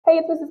Hey,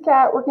 it's Mrs.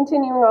 Cat. We're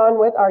continuing on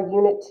with our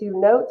Unit 2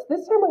 notes.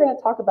 This time we're going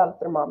to talk about a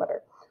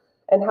thermometer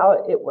and how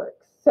it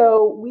works.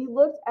 So we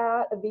looked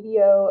at a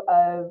video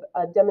of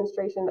a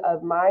demonstration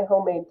of my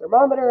homemade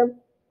thermometer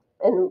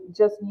and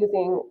just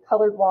using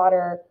colored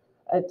water,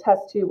 a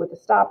test tube with a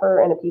stopper,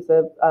 and a piece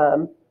of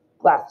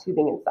glass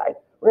tubing inside.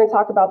 We're going to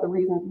talk about the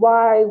reasons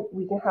why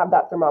we can have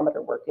that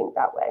thermometer working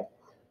that way.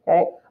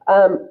 Okay.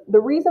 The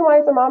reason why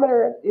a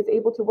thermometer is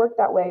able to work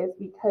that way is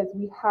because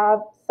we have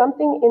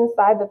something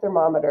inside the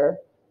thermometer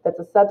that's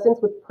a substance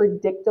with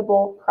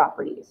predictable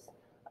properties.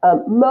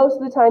 Most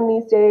of the time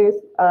these days,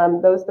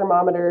 those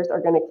thermometers are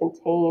going to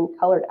contain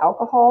colored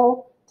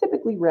alcohol,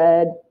 typically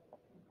red.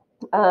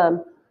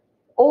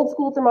 Old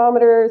school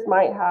thermometers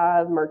might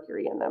have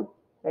mercury in them,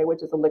 okay,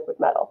 which is a liquid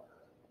metal.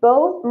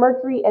 Both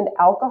mercury and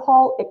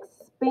alcohol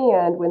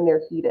expand when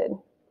they're heated.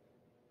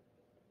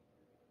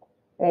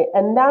 Okay,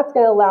 and that's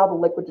going to allow the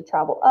liquid to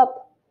travel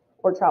up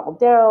or travel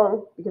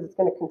down because it's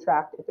going to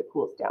contract if it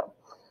cools down.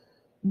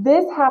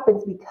 This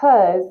happens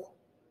because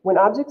when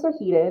objects are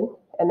heated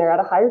and they're at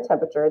a higher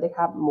temperature, they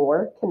have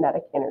more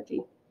kinetic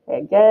energy. Okay,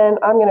 again,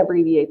 I'm going to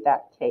abbreviate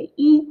that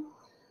KE.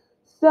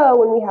 So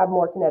when we have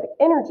more kinetic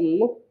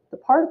energy, the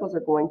particles are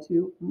going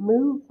to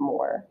move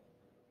more.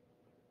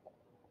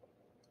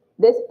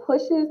 This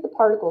pushes the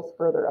particles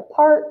further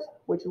apart,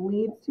 which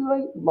leads to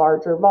a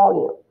larger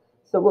volume.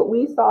 So what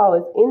we saw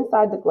is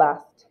inside the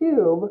glass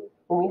tube,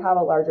 when we have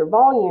a larger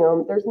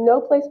volume, there's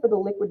no place for the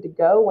liquid to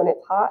go when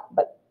it's hot,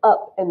 but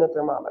up in the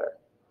thermometer.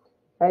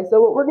 Okay, so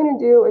what we're going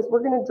to do is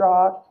we're going to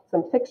draw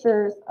some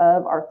pictures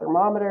of our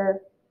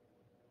thermometer.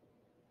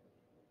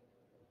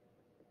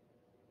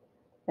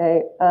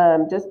 Okay,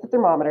 just the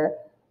thermometer.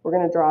 We're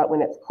going to draw it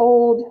when it's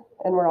cold,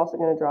 and we're also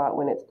going to draw it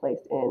when it's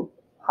placed in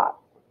hot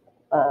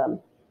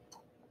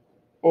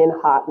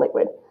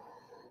liquid.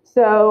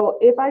 So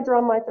if I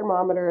draw my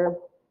thermometer,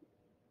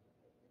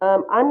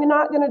 I'm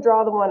not going to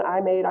draw the one I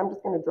made. I'm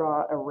just going to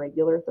draw a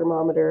regular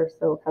thermometer.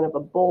 So kind of a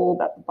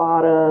bulb at the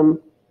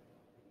bottom.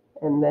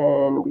 And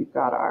then we've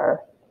got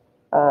our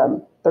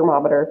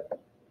thermometer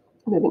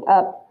moving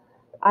up.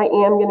 I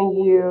am going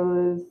to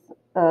use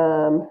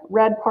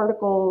red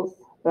particles,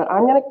 but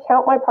I'm going to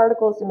count my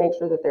particles to make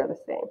sure that they're the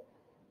same.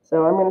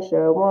 So I'm going to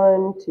show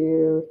 1,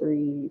 2,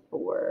 3,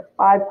 4,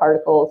 5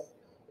 particles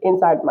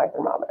inside my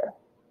thermometer.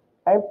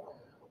 Okay.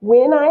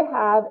 When I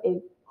have a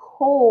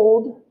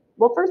cold,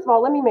 well, first of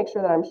all, let me make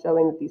sure that I'm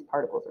showing that these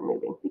particles are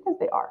moving because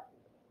they are,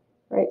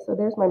 right? So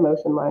there's my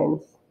motion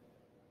lines,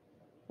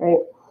 right?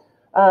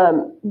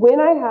 When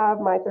I have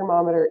my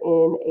thermometer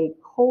in a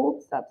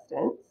cold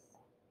substance,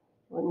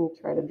 let me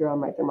try to draw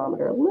my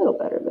thermometer a little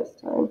better this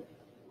time.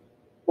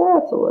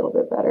 That's a little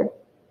bit better.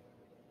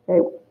 Okay.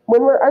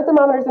 When our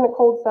thermometer's in a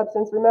cold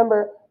substance,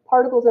 remember,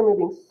 particles are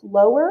moving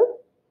slower,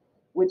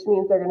 which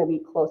means they're going to be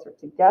closer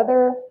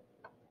together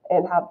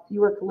and have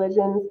fewer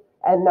collisions,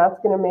 and that's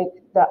going to make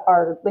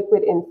our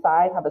liquid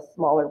inside have a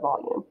smaller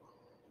volume.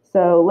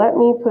 So let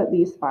me put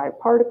these 5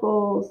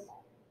 particles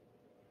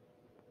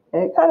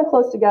kind of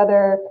close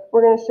together.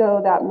 We're going to show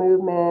that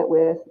movement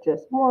with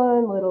just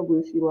one little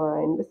whooshy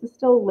line. This is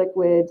still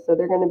liquid, so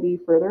they're going to be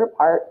further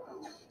apart,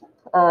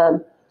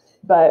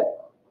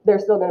 but they're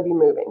still going to be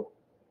moving.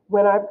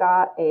 When I've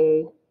got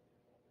a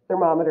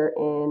thermometer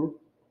in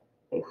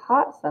a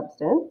hot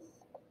substance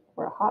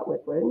or a hot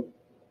liquid,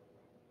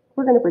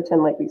 we're going to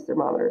pretend like these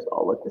thermometers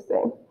all look the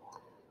same.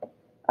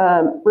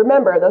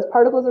 Remember, those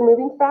particles are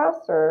moving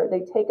faster. They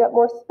take up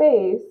more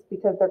space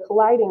because they're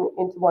colliding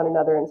into one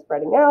another and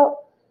spreading out.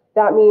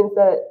 That means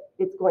that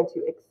it's going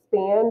to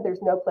expand.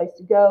 There's no place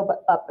to go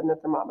but up in the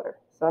thermometer.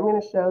 So I'm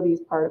going to show these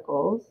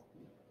particles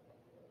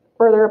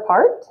further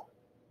apart.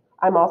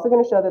 I'm also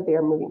going to show that they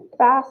are moving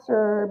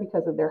faster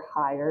because of their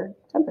higher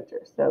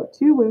temperature. So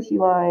 2 whooshy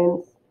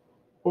lines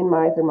in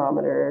my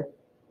thermometer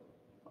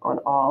on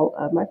all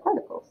of my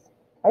particles.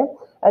 Okay?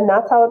 And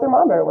that's how a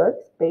thermometer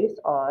works, based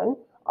on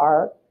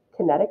our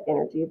kinetic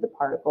energy of the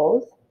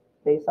particles,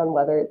 based on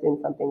whether it's in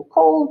something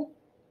cold,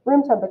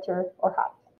 room temperature, or hot.